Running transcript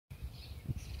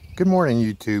Good morning,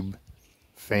 YouTube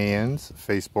fans,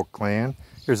 Facebook clan.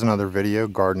 Here's another video,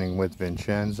 gardening with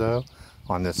Vincenzo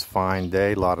on this fine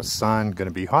day. A lot of sun, going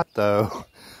to be hot though.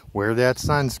 Wear that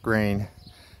sunscreen.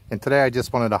 And today I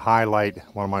just wanted to highlight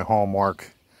one of my Hallmark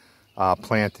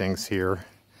plantings here.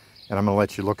 And I'm going to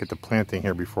let you look at the planting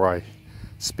here before I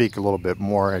speak a little bit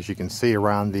more. As you can see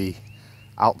around the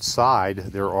outside,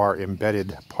 there are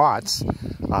embedded pots.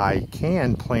 I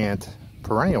can plant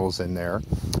perennials in there,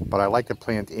 but I like to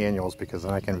plant annuals because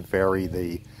then I can vary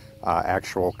the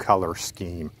actual color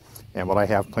scheme. And what I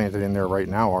have planted in there right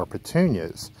now are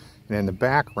petunias. And in the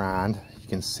background, you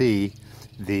can see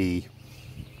the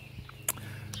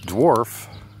dwarf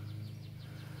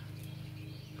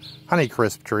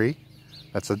Honeycrisp tree.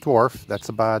 That's a dwarf. That's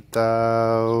about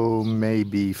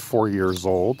maybe 4 years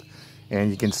old. And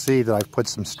you can see that I've put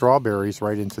some strawberries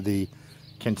right into the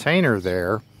container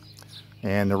there.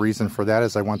 And the reason for that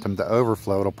is I want them to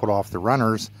overflow. It'll put off the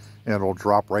runners and it'll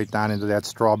drop right down into that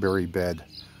strawberry bed.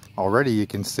 Already you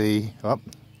can see,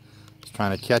 just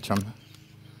trying to catch them.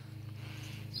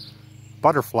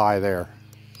 Butterfly there.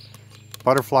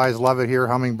 Butterflies love it here.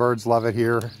 Hummingbirds love it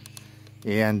here.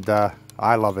 And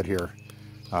I love it here.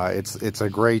 It's a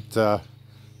great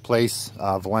place,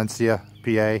 Valencia,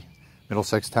 PA,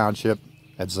 Middlesex Township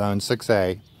at Zone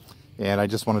 6A. And I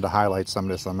just wanted to highlight some of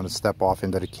this. I'm going to step off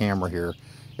into the camera here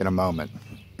in a moment.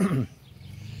 All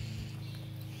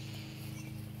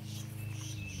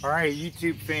right,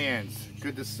 YouTube fans,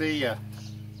 good to see you.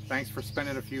 Thanks for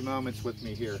spending a few moments with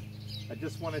me here. I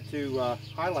just wanted to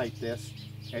highlight this.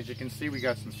 As you can see, we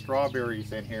got some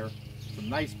strawberries in here. Some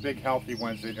nice big healthy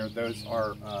ones in here. Those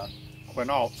are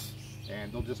quinolts,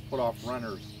 and they'll just put off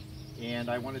runners. And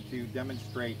I wanted to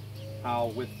demonstrate how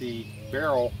with the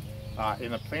barrel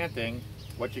in a planting,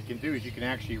 what you can do is you can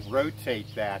actually rotate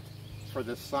that for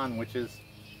the sun, which is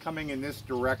coming in this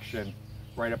direction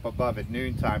right up above at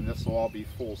noontime. This will all be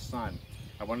full sun.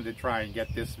 I wanted to try and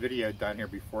get this video done here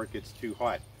before it gets too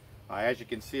hot. As you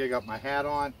can see, I got my hat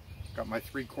on, got my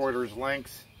 3/4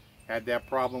 lengths. Had that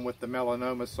problem with the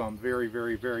melanoma, so I'm very,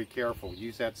 very, very careful.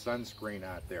 Use that sunscreen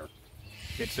out there.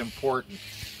 It's important.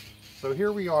 So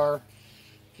here we are.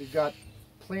 We've got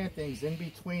plantings in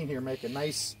between here, make a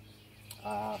nice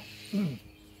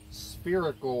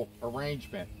spherical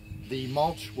arrangement. The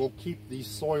mulch will keep the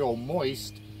soil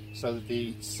moist so that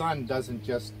the sun doesn't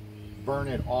just burn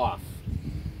it off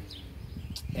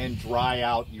and dry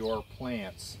out your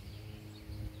plants.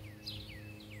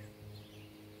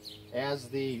 As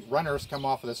the runners come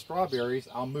off of the strawberries,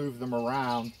 I'll move them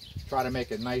around, try to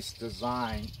make a nice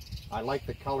design. I like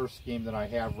the color scheme that I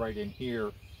have right in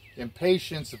here.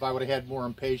 Impatiens, if I would have had more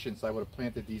impatiens, I would have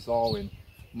planted these all in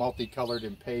multicolored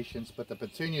impatiens, but the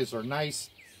petunias are nice.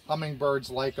 Hummingbirds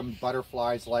like them,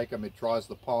 butterflies like them. It draws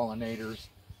the pollinators,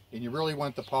 and you really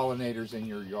want the pollinators in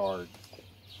your yard.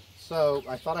 So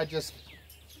I thought I'd just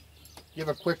give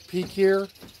a quick peek here.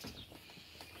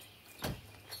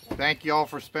 Thank you all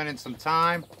for spending some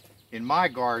time in my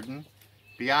garden.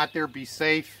 Be out there, be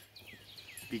safe,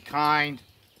 be kind,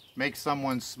 make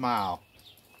someone smile.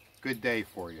 Good day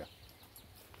for you.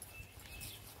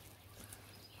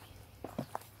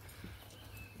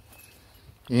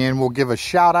 And we'll give a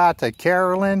shout out to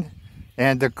Carolyn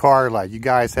and to Carla. You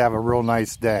guys have a real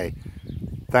nice day.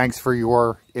 Thanks for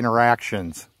your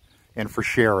interactions and for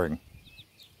sharing.